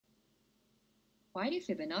Why do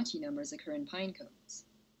Fibonacci numbers occur in pinecones?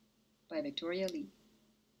 By Victoria Lee.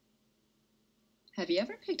 Have you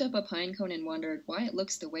ever picked up a pinecone and wondered why it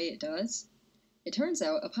looks the way it does? It turns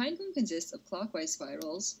out a pinecone consists of clockwise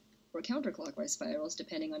spirals, or counterclockwise spirals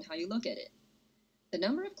depending on how you look at it. The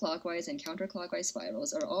number of clockwise and counterclockwise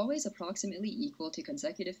spirals are always approximately equal to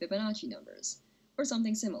consecutive Fibonacci numbers, or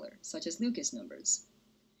something similar, such as Lucas numbers.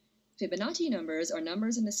 Fibonacci numbers are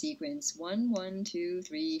numbers in the sequence 1, 1, 2,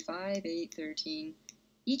 3, 5, 8, 13.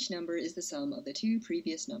 Each number is the sum of the two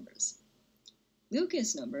previous numbers.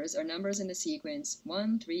 Lucas numbers are numbers in the sequence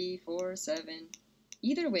 1, 3, 4, 7.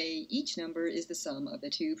 Either way, each number is the sum of the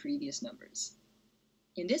two previous numbers.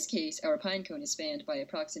 In this case, our pinecone is spanned by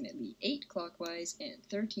approximately 8 clockwise and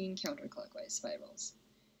 13 counterclockwise spirals.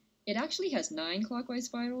 It actually has 9 clockwise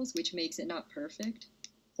spirals, which makes it not perfect.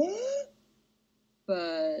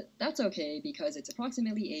 But that's okay because it's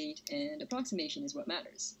approximately 8, and approximation is what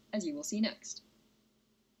matters, as you will see next.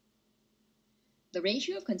 The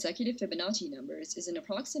ratio of consecutive Fibonacci numbers is an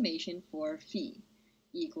approximation for phi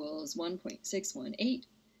equals 1.618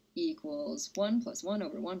 equals 1 plus 1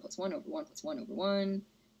 over 1 plus 1 over 1 plus 1 over 1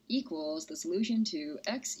 equals the solution to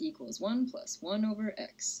x equals 1 plus 1 over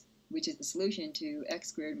x, which is the solution to x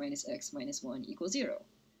squared minus x minus 1 equals 0,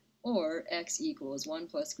 or x equals 1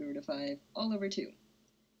 plus square root of 5 all over 2,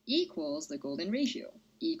 equals the golden ratio,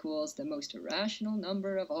 equals the most irrational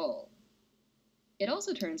number of all. It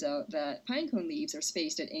also turns out that pinecone leaves are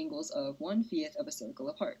spaced at angles of 1/5 of a circle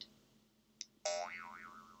apart.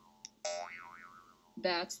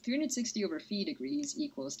 That's 360 over phi degrees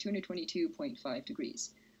equals 222.5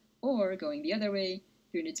 degrees, or going the other way,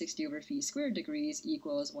 360 over phi squared degrees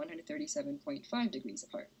equals 137.5 degrees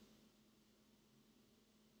apart.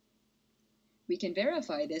 We can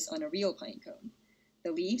verify this on a real pinecone.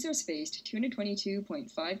 The leaves are spaced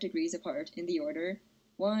 222.5 degrees apart in the order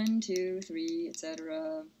 1, 2, 3,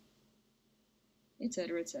 etc.,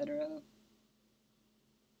 etc., etc.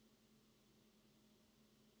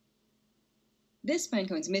 This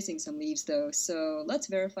pinecone's missing some leaves though, so let's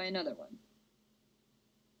verify another one.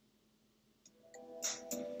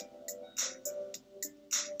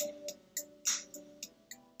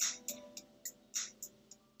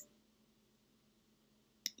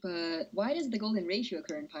 But why does the golden ratio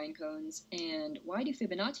occur in pinecones, and why do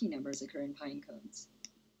Fibonacci numbers occur in pinecones?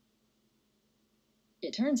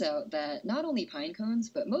 It turns out that not only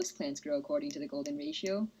pinecones, but most plants grow according to the golden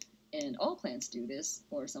ratio, and all plants do this,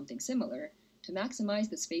 or something similar, to maximize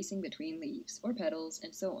the spacing between leaves, or petals,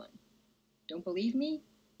 and so on. Don't believe me?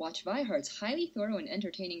 Watch Vi Hart's highly thorough and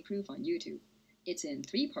entertaining proof on YouTube. It's in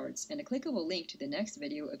 3 parts, and a clickable link to the next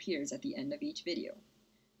video appears at the end of each video.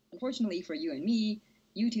 Unfortunately for you and me,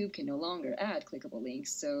 YouTube can no longer add clickable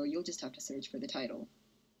links, so you'll just have to search for the title.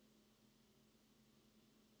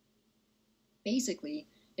 Basically,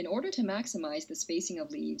 in order to maximize the spacing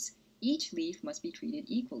of leaves, each leaf must be treated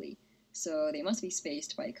equally, so they must be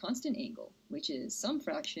spaced by a constant angle, which is some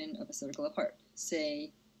fraction of a circle apart,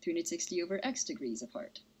 say 360 over x degrees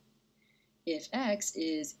apart. If x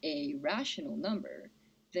is a rational number,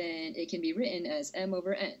 then it can be written as m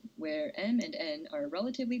over n, where m and n are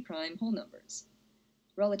relatively prime whole numbers.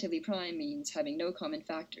 Relatively prime means having no common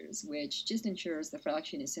factors, which just ensures the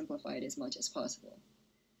fraction is simplified as much as possible.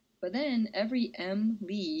 But then every m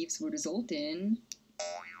leaves would result in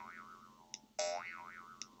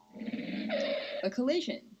a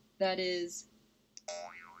collision, that is,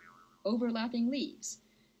 overlapping leaves,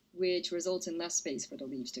 which results in less space for the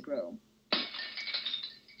leaves to grow.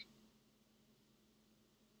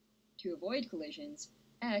 To avoid collisions,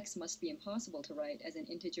 x must be impossible to write as an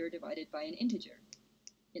integer divided by an integer.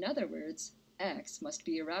 In other words, x must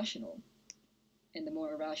be irrational. And the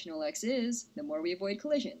more irrational x is, the more we avoid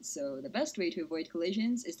collisions. So the best way to avoid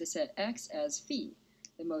collisions is to set x as phi,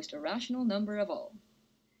 the most irrational number of all.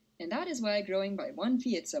 And that is why growing by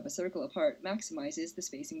 1/5 of a circle apart maximizes the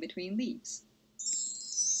spacing between leaves.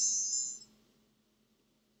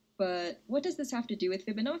 But what does this have to do with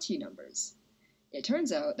Fibonacci numbers? It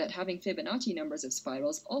turns out that having Fibonacci numbers of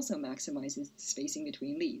spirals also maximizes the spacing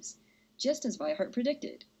between leaves, just as Vi Hart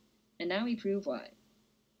predicted. And now we prove why.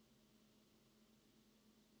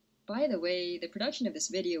 By the way, the production of this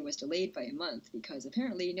video was delayed by a month because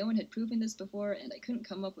apparently no one had proven this before and I couldn't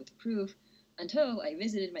come up with a proof until I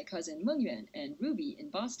visited my cousin Mengyuan and Ruby in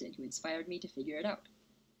Boston, who inspired me to figure it out.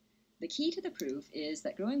 The key to the proof is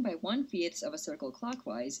that growing by 1/5 of a circle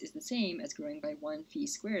clockwise is the same as growing by 1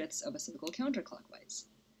 phi² of a circle counterclockwise.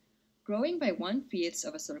 Growing by 1/5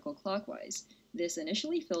 of a circle clockwise, this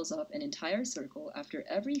initially fills up an entire circle after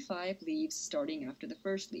every 5 leaves starting after the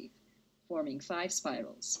first leaf, forming 5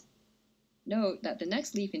 spirals. Note that the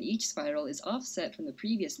next leaf in each spiral is offset from the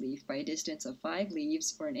previous leaf by a distance of 5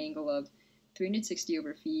 leaves, or an angle of 360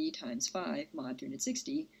 over phi times 5 mod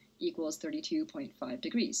 360 equals 32.5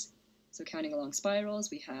 degrees. So counting along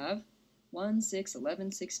spirals, we have 1, 6,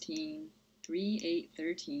 11, 16, 3, 8,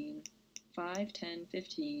 13, 5, 10,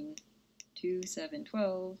 15, 2, 7,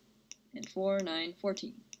 12, and 4, 9,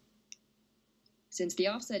 14. Since the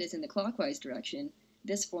offset is in the clockwise direction,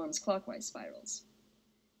 this forms clockwise spirals.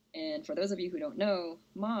 And for those of you who don't know,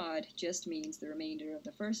 mod just means the remainder of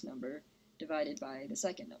the first number divided by the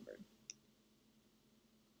second number.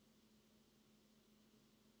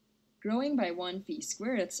 Growing by 1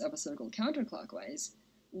 phi² of a circle counterclockwise,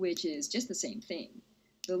 which is just the same thing,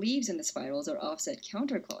 the leaves in the spirals are offset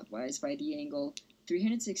counterclockwise by the angle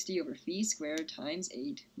 360 over phi² times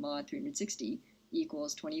 8 mod 360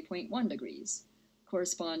 equals 20.1 degrees,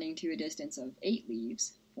 corresponding to a distance of 8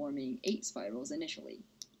 leaves, forming 8 spirals initially.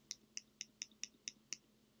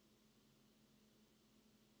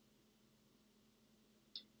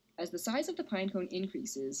 As the size of the pinecone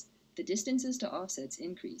increases, the distances to offsets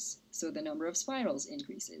increase, so the number of spirals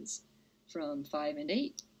increases, from 5 and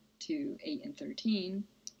 8 to 8 and 13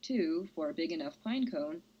 to, for a big enough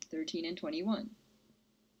pinecone, 13 and 21.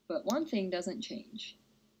 But one thing doesn't change.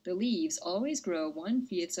 The leaves always grow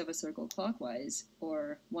 1/5 of a circle clockwise,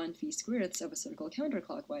 or 1 phi² of a circle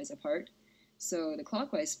counterclockwise apart, so the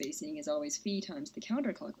clockwise spacing is always phi times the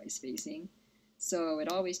counterclockwise spacing, so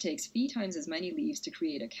it always takes phi times as many leaves to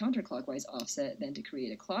create a counterclockwise offset than to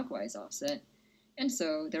create a clockwise offset, and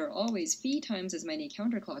so there are always phi times as many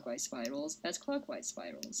counterclockwise spirals as clockwise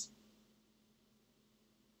spirals.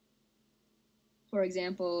 For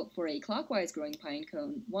example, for a clockwise growing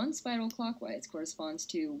pinecone, 1 spiral clockwise corresponds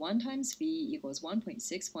to 1 times phi equals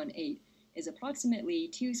 1.618 is approximately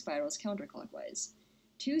 2 spirals counterclockwise.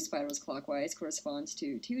 2 spirals clockwise corresponds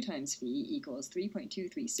to 2 times phi equals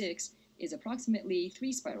 3.236 is approximately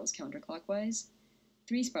 3 spirals counterclockwise.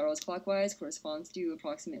 3 spirals clockwise corresponds to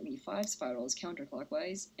approximately 5 spirals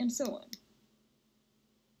counterclockwise, and so on.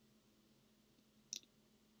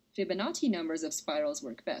 Fibonacci numbers of spirals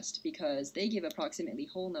work best because they give approximately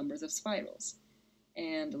whole numbers of spirals.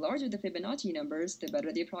 And the larger the Fibonacci numbers, the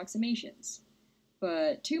better the approximations.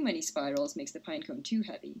 But too many spirals makes the pinecone too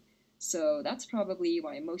heavy, so that's probably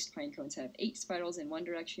why most pinecones have 8 spirals in one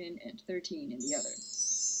direction and 13 in the other.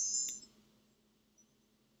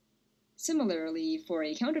 Similarly, for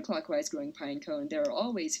a counterclockwise growing pinecone, there are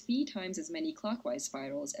always phi times as many clockwise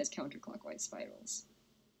spirals as counterclockwise spirals.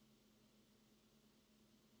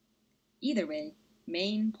 Either way,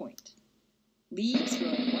 main point. Leaves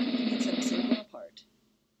growing 1/5 of a circle apart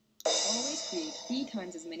always create phi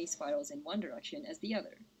times as many spirals in one direction as the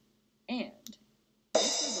other. And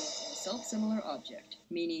this results in a self-similar object,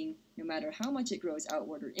 meaning no matter how much it grows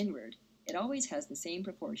outward or inward, it always has the same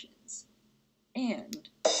proportions. And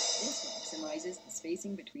this maximizes the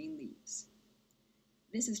spacing between leaves.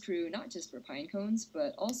 This is true not just for pinecones,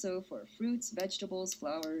 but also for fruits, vegetables,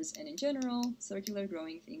 flowers, and in general, circular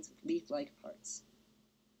growing things with leaf-like parts.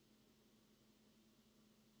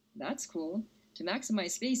 That's cool. To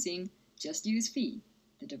maximize spacing, just use phi,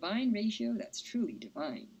 the divine ratio that's truly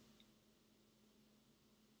divine.